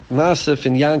Masif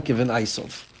and Yankov and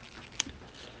Isov.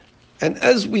 And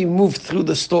as we moved through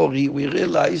the story, we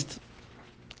realized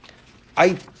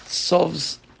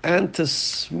Isov's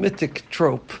anti-Semitic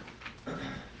trope,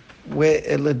 where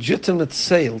a legitimate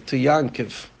sale to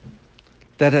Yankov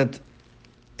that had,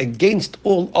 against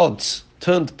all odds,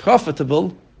 turned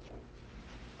profitable,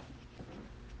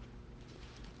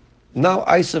 now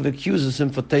Isov accuses him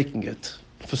for taking it,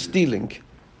 for stealing.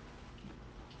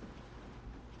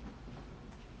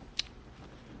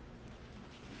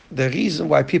 The reason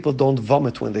why people don't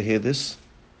vomit when they hear this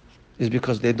is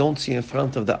because they don't see in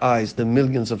front of their eyes the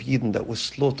millions of Yidden that were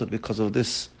slaughtered because of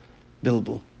this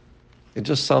bilbul. It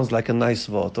just sounds like a nice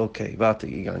word. Okay, warte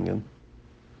gegangen.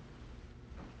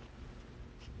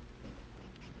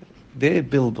 Their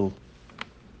bilbul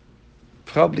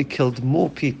probably killed more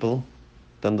people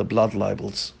than the blood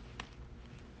libels.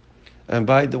 And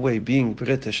by the way, being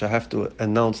British, I have to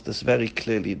announce this very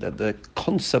clearly, that the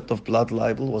concept of blood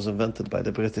libel was invented by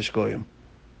the British Goyim.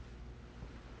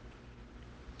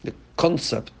 The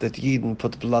concept that Yidden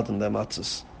put blood in their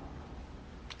matzahs.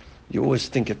 You always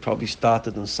think it probably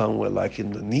started in somewhere like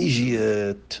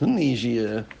Indonesia,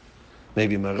 Tunisia,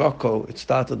 maybe Morocco. It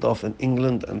started off in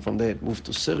England, and from there it moved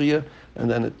to Syria,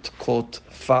 and then it caught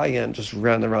fire and just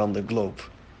ran around the globe.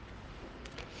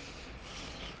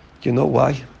 You know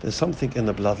why? There's something in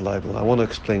the blood libel. I want to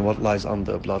explain what lies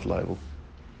under a blood libel.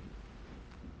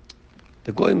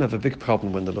 The Goyim have a big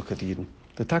problem when they look at Yidden.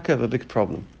 The Taka have a big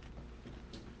problem.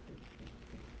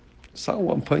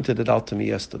 Someone pointed it out to me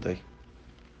yesterday.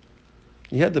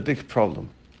 He had a big problem.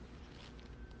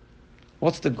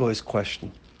 What's the Goy's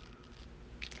question?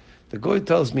 The Goy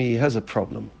tells me he has a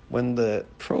problem. When the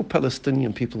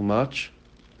pro-Palestinian people march,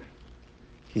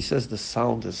 he says the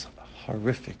sound is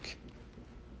horrific.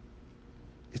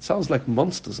 It sounds like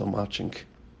monsters are marching.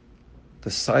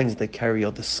 The signs they carry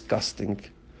are disgusting.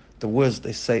 The words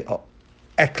they say are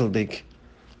ekeldig.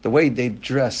 The way they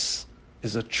dress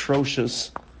is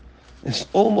atrocious. It's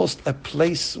almost a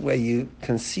place where you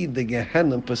can see the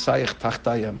Gehenna Pesayach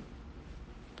Tachtayim.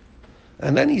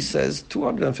 And then he says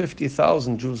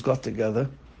 250,000 Jews got together,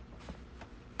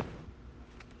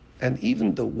 and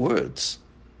even the words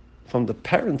from the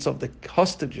parents of the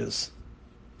hostages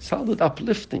sounded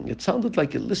uplifting. It sounded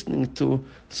like you're listening to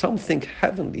something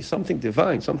heavenly, something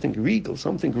divine, something regal,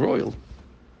 something royal.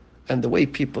 And the way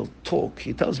people talk,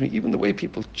 he tells me, even the way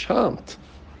people chant.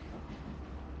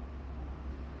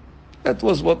 That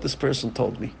was what this person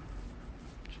told me.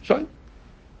 Right?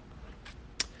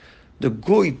 The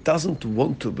Goy doesn't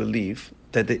want to believe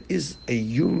that there is a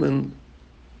human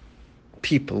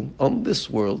people on this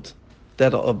world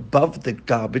that are above the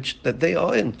garbage that they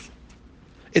are in.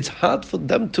 It's hard for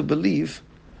them to believe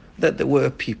that there were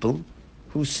people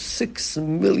who 6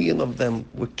 million of them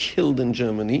were killed in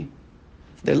Germany.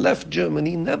 They left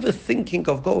Germany never thinking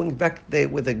of going back there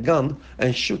with a gun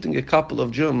and shooting a couple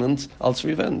of Germans as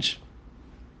revenge.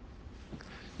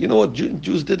 You know what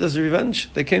Jews did as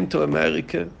revenge? They came to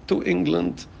America, to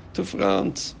England, to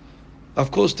France,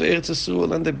 of course to Eretz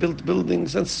Yisrael, and they built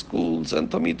buildings and schools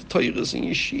and Talmid Torahs and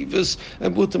yeshivas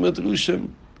and Buta Medrushim.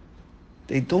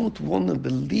 They don't want to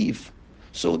believe.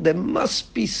 So there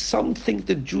must be something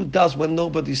the Jew does when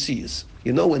nobody sees.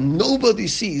 You know, when nobody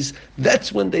sees,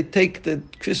 that's when they take the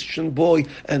Christian boy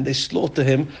and they slaughter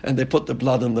him and they put the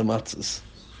blood in the matzahs.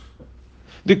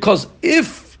 Because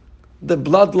if the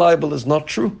blood libel is not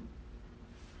true,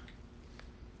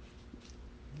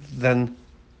 then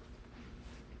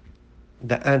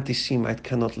the anti-Semite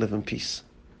cannot live in peace.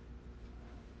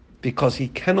 Because he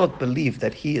cannot believe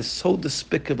that he is so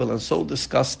despicable and so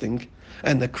disgusting,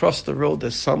 and across the road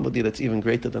there's somebody that's even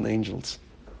greater than angels.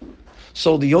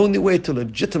 So the only way to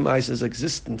legitimize his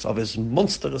existence of his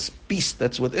monstrous beast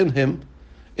that's within him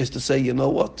is to say, you know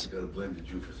what? You gotta blame the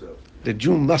Jew for self. The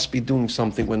Jew must be doing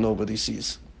something when nobody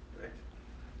sees. Right.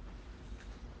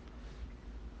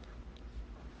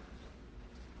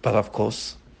 But of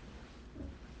course,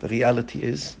 the reality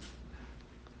is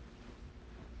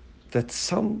that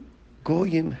some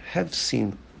Goyim have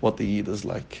seen what the Yid is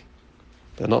like.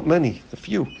 They're not many, they're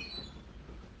few.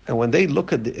 And when they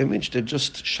look at the image, they're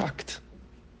just shocked,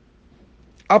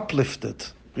 uplifted,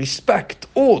 respect,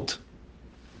 awed.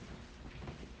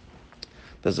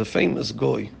 There's a famous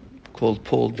Goy called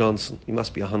Paul Johnson. He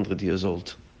must be 100 years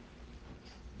old.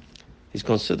 He's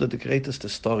considered the greatest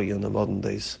historian in the modern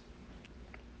days.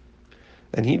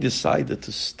 And he decided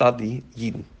to study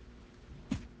Yidden.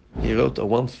 He wrote a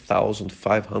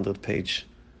 1,500-page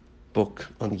book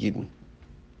on Yidden.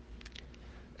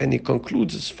 And he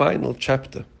concludes his final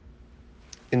chapter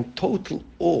in total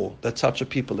awe that such a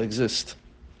people exist.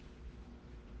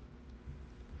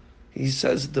 He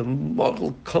says the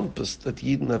moral compass that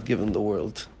Yidden have given the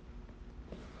world,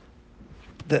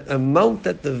 the amount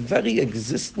that the very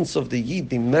existence of the Yid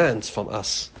demands from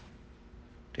us.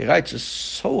 He writes is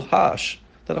so harsh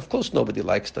that of course nobody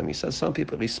likes them. He says some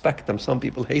people respect them, some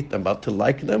people hate them, but to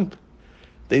like them,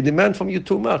 they demand from you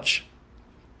too much.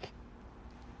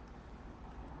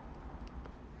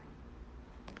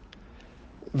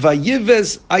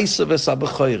 Vayivez Eisav es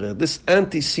HaBechoire, this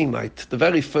anti-Semite, the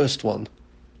very first one.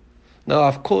 Now,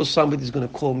 of course, somebody's going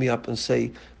to call me up and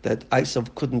say that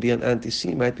Eisav couldn't be an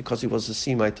anti-Semite because he was a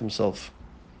Semite himself.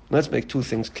 Let's make two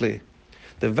things clear.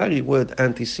 The very word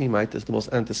anti-Semite is the most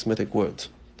anti-Semitic word.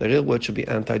 The real word should be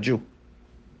anti-Jew.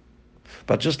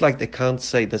 But just like they can't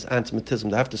say there's anti-Semitism,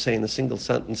 they have to say in a single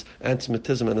sentence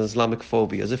anti-Semitism and Islamic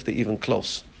phobia, as if they're even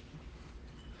close.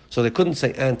 So they couldn't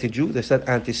say anti-Jew, they said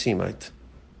anti-Semite.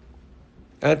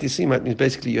 Anti-Semite means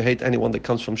basically you hate anyone that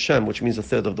comes from Shem, which means a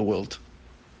third of the world.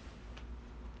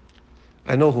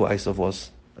 I know who Eisav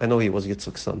was. I know he was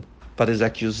Yitzchak's son. But his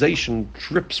accusation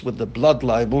drips with the blood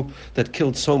libel that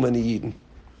killed so many Yidden.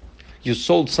 You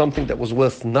sold something that was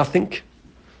worth nothing.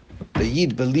 The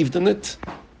Yid believed in it.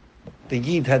 The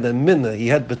Yid had a minna, he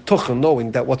had betucha,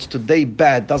 knowing that what's today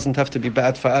bad doesn't have to be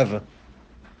bad forever.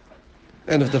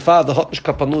 And if the father hat nicht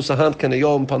panusa hand, kann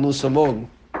yom panusa morgen.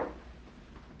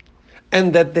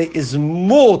 And that there is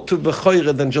more to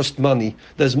Bechoire than just money.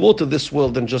 There's more to this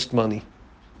world than just money.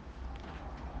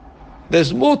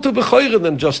 There's more to Bechoire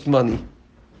than just money.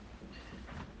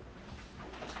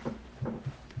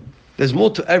 There's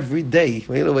more to every day.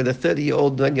 You know, when a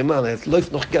 30-year-old man, it's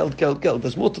läuft noch Geld, Geld, Geld.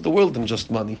 There's more to the world than just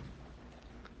money.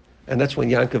 And that's when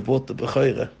Yankov bought the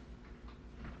Bechoire.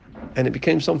 And it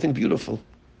became something beautiful.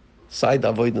 Side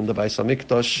avoiding the Beis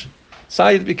HaMikdash.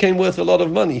 Side became worth a lot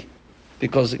of money,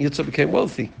 because Yitzhak became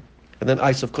wealthy. And then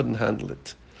Eisav couldn't handle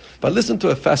it. But listen to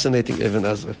a fascinating Even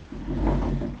Ezra.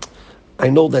 I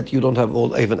know that you don't have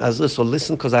all Even Ezra, so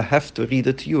listen, because I have to read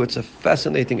it to you. It's a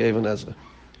fascinating Even Ezra.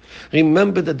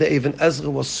 Remember that the Even Ezra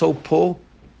was so poor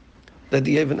that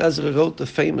the Even Ezra wrote the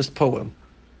famous poem,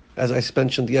 as I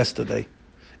mentioned yesterday.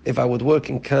 If I would work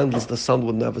in candles, the sun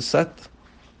would never set.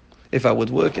 If I would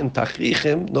work in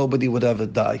tachrichim, nobody would ever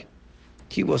die.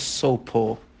 He was so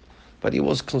poor, but he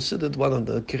was considered one of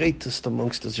the greatest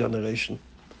amongst his generation.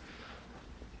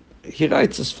 He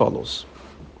writes as follows: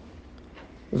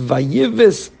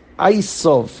 Vayives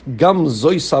Eisav gam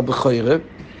zoisa b'choire,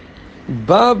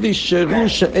 ba v'sheru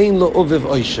she'ein lo oviv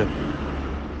oishe.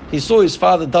 He saw his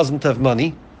father doesn't have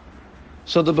money,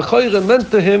 so the b'choire meant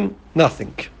to him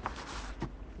nothing.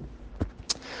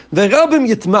 Ve'rabim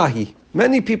yitmahi.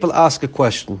 Many people ask a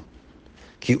question.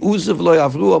 Ki uzev lo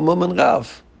yavru amom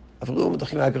rav. Avru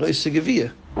doch immer große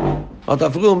Gewier. Hat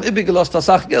Avru ibigelost das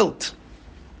Sach Geld.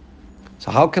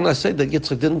 So how can I say that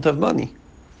Yitzchak didn't have money?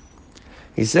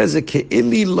 He says,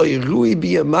 Ke'ili lo yirui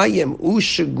biyamayim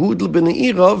ushe gudel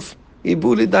b'ne'irov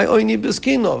ibuli dai oini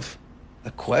b'skinov.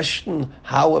 A question,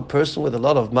 how a person with a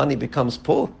lot of money becomes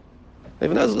poor?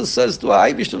 Even Ezra says, Du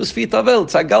ha'aybish was vita Welt,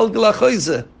 zagal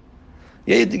gelachoise.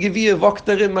 Jede Gewier wogt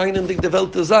darin meinen dich der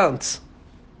Welt des Ans.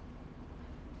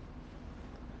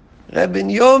 Rabbi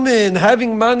Yomin,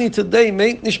 having money today,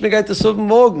 meint nicht mehr geht es so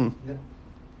morgen.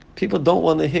 People don't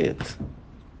want to hear it.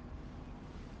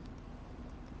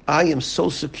 I am so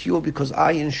secure because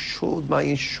I insured my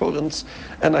insurance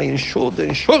and I insured the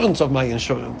insurance of my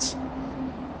insurance.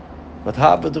 But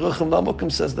Habe Druchem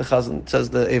Namokim says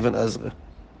the Even Ezra.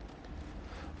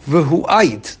 V'hu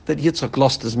ait, that Yitzchak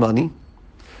lost his money.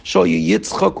 Show you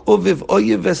Yitzchak uviv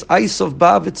oyeves Eisav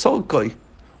ba v'tzorkoi.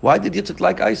 Why did Yitzchak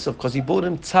like Eisav? Because he bought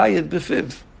him tzayed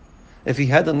b'fiv. If he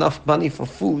had enough money for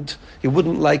food, he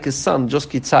wouldn't like his son, just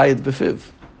ki tzayed b'fiv.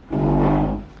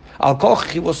 Al koch,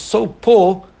 he was so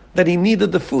poor that he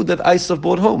needed the food that Eisav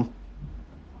brought home.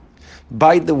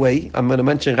 By the way, I'm going to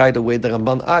mention right away the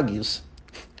Ramban argues.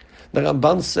 The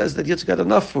Ramban says that Yitzchak had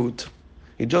enough food.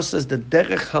 He just says the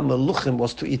derech hameluchim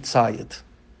was to eat tzayed.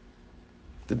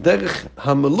 The derech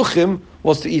hameluchim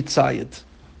was to eat tzayed.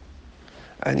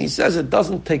 And he says it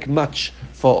doesn't take much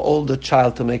for an older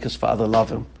child to make his father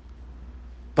love him.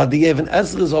 But the Even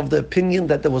Ezra is of the opinion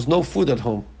that there was no food at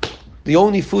home. The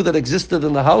only food that existed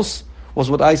in the house was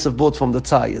what Eisav bought from the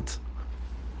tzayed.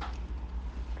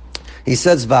 He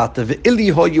says, Vate,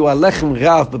 ve'ili hoyu alechem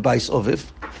rav b'bais oviv.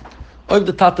 Oiv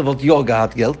the tate volt yoga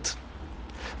had geld.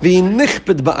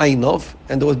 Ve'inichped ba'ainov,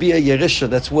 and there would be a yerisha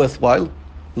that's worthwhile.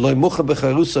 Loi mucha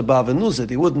becharusa ba'avenuzet.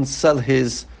 He wouldn't sell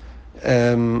his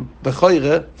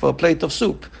bechoire for a plate of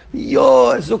soup.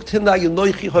 Yo, zoekt hinna, you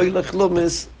noichi hoylech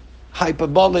lumis,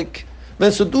 hyperbolic.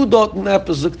 When du dort in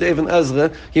Eppes zoekt Even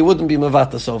Ezra, he wouldn't be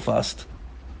mevata so fast.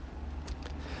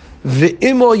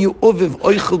 Ve'imo you oviv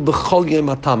oichel b'chol yom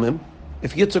atamim.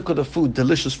 If Yitzchak could have food,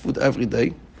 delicious food every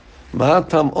day,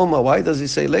 ma'atam oma, why does he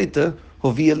say later,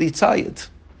 hovi li tzayid?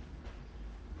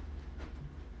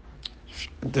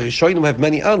 The Rishonim have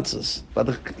many answers, but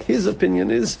his opinion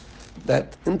is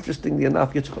that, interestingly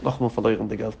enough, Yitzchak noch mal verloren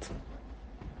the Geld.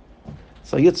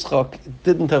 So Yitzchak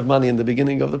didn't have money in the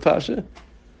beginning of the Pasha,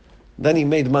 then he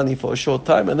made money for a short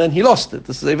time, and then he lost it.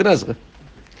 This is Even Ezra.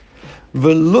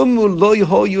 V'lumu lo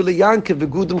yehoyu leYankev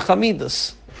v'gudem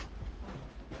chamidas.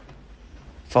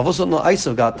 Favos hat nur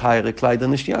Eisov gehabt teure Kleider,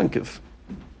 nicht Yankev.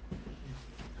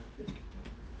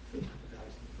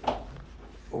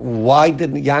 Why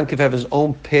did Yankov have his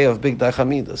own pair of big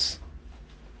daichamidas?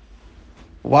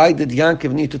 Why did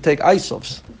Yankov need to take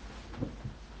Eisovs?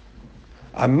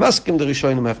 I must give the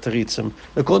Rishonim have to read them.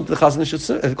 According to the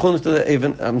Chazanish, according to the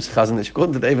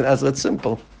Even Ezra, it's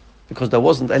simple, because there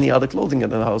wasn't any other clothing in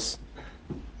the house.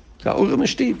 Urim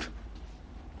Stieb.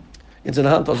 It's in the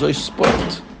hand of so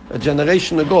spoiled. A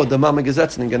generation ago, the Mama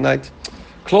Gesetzen in Genait.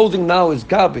 Clothing now is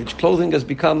garbage. Clothing has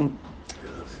become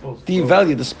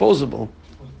devalued, disposable.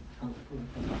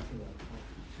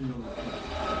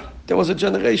 There was a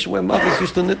generation where mothers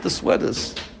used to knit the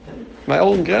sweaters. My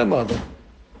own grandmother.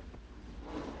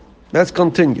 Let's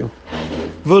continue.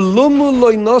 Why,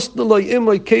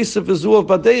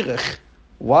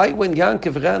 when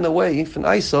Yankov ran away from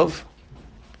Eisov,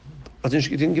 he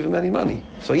didn't give him any money.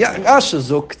 So Rasha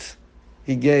zukt,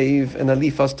 he gave, and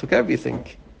Eliphaz took everything.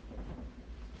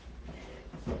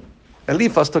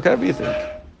 Eliphaz took everything.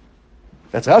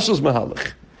 That's Rasha's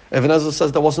mahalach. Even Ezra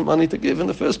says there wasn't money to give in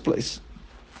the first place.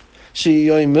 She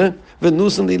yoime, we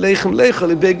nusen die lechem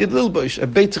lechel, beged lilbosh.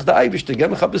 Bet sich der Eibischte,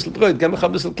 gem ich a bissel Brot, gem ich a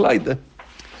bissel Kleider.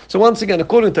 So once again,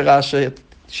 according to Rasha,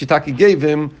 Shitaki gave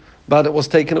him, but it was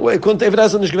taken away. Couldn't Even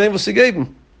Ezra nicht gewähnt, was sie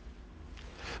geben.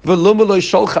 So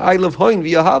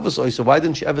why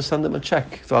didn't she ever send him a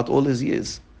check throughout all his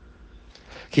years?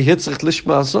 He had to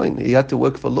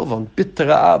work for Lovan.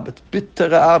 Bittere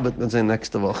Arbeit mit seiner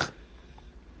nächste Woche.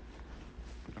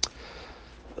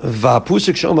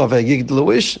 Pusik Shoma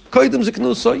Yigdloish, Koidem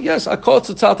Ziknuso, yes, a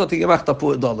kurze Zeit hat gemacht a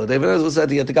poor dollar. Even Ezra said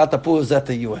he had got a poor zet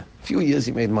a year. Few years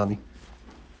he made money.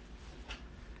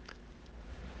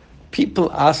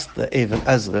 People asked the Even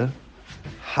Ezra,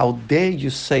 how dare you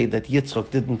say that Yitzchak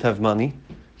didn't have money?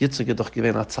 Yitzchak had doch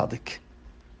gewesen a tzaddik.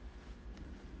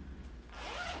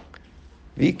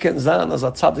 Wie kann sein, als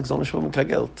a tzaddik soll nicht mit kein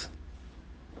Geld?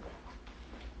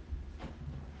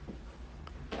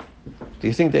 Do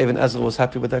you think Even Ezra was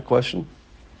happy with that question?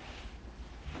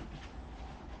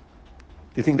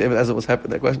 Do you think Even Ezra was happy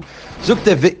with that question? Sogt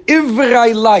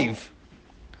ve'ivrai live.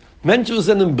 Menschen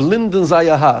sind blind in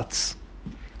seiner Herz.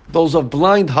 Those of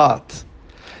blind heart.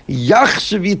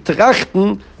 Yachshe wie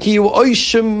trachten, ki u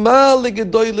oishe male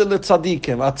gedoyle le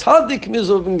tzadikim. A tzadik mis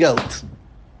oben Geld.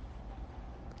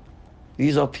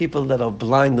 These are people that are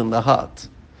blind in the heart.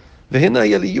 Vehina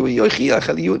yeliyu yochiach,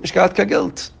 yeliyu nicht gehad ka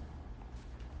Geld.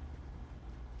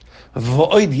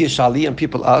 V'oid yeshali, and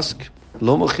people ask,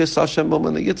 lo mochis Hashem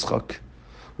momen Yitzchak.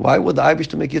 Why would the Eibish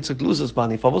to make Yitzchak lose his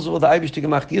money? For what would the Eibish to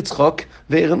gemacht Yitzchak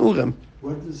wären Urim?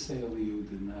 Where does it say Eliyahu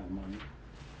didn't have money?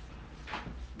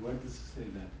 Where does it say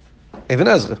that? Even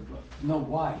Ezra. No,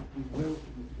 why?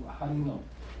 How do you know?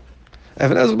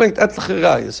 Even Ezra bringt etliche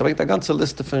Rayas. Er bringt eine ganze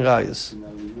Liste von Rayas.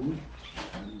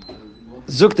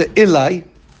 Sogt Eli,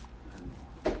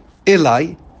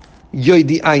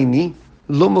 Yoidi Aini,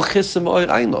 lo mochissem eur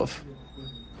Einhof.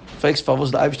 Fragst du,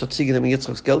 was der Eibisch hat ziegen, wenn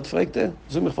Yitzchaks Geld fragt er?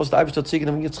 Sag mich, was der Eibisch hat ziegen,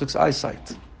 wenn Yitzchaks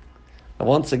eyesight. And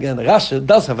once again, Rasha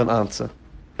does have an answer.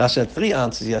 Rasha had 3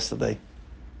 answers yesterday.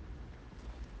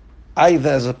 Either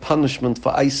as a punishment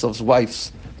for Esav's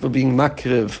wives for being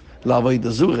makriv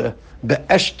la'avodah zura,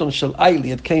 be'eshton shel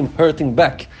Eili, it came hurting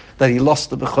back that he lost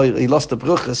the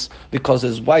bruches because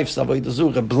his wife's avodah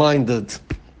zura blinded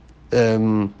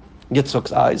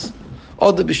Yitzchak's eyes.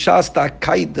 Or the b'shas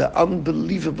ta'akaida,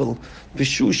 unbelievable,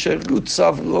 v'shusha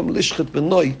rutzav rom lishchet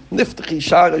b'noi, niftachi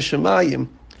shara shemayim,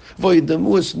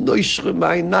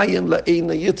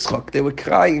 they were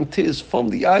crying tears from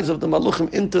the eyes of the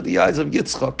Maluchim into the eyes of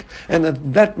Yitzchak. And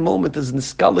at that moment, as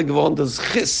Niskala geworden, there's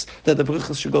chis that the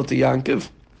Bruchas should go to Yankov,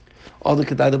 or the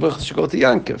Kedai the Bruchas should go to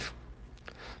Yankov.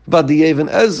 But the Even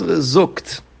Ezra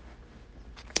zukt,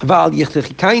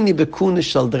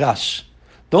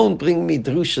 don't bring me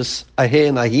drushes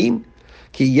aher nahim,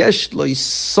 ki yesh lo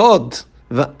yisod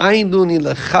v'ainuni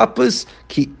lechapes,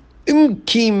 ki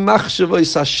imki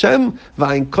machshavos Hashem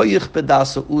v'ain koyich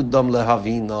bedasa udam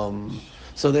lehavinom.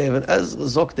 So they even Ezra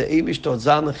zok the Eibish tot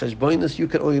zane cheshboinus, you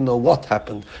can only know what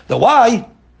happened. The why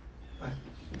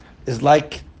is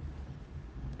like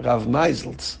Rav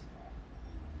Meisel's.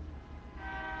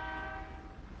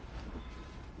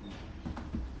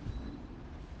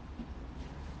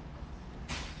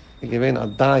 gewähnt a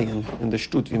Dayen in der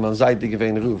Stutt, wie man sei, die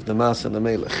gewähnt ruf, der Maas und der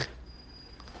Melech.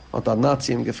 Und der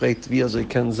Nazi ihm gefragt, wie soll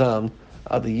können sein,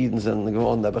 die Jiden sind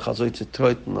gewohnt, aber ich soll zu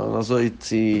treuten, und soll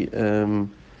zu,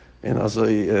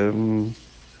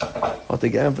 hat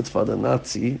geantwortet von der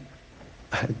Nazi,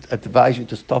 I advise you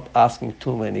to stop asking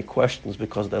too many questions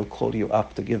because they'll call you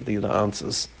up to give you the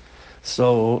answers.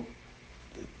 So,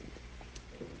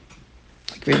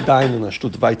 ich will deinen in einer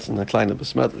Stutt Weizen, eine kleine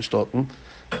Besmetter stoppen,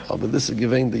 aber das ist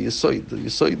gewähnt der Jesoid. Der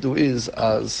Jesoid ist,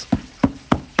 als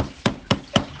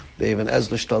der Even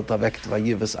Ezra stellt da weg, weil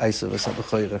jeweils Eisef ist aber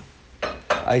Becheure.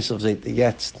 Eisef seht ihr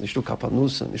jetzt, nicht du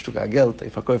Kapanusse, nicht du Geld,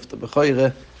 verkauft der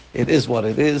Becheure. It is what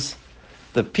it is.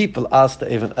 The people asked the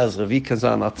Even Ezra, wie kann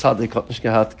sein, a Tzadik hat nicht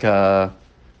gehabt kein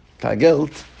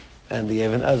Geld, and the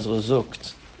Even Ezra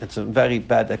sucht. It's a very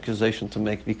bad accusation to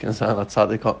make, wie kann sein, a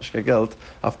Tzadik hat nicht kein Geld.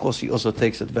 Of course, he also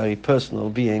takes it very personal,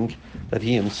 being that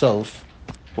he himself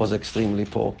was extremely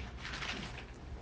poor.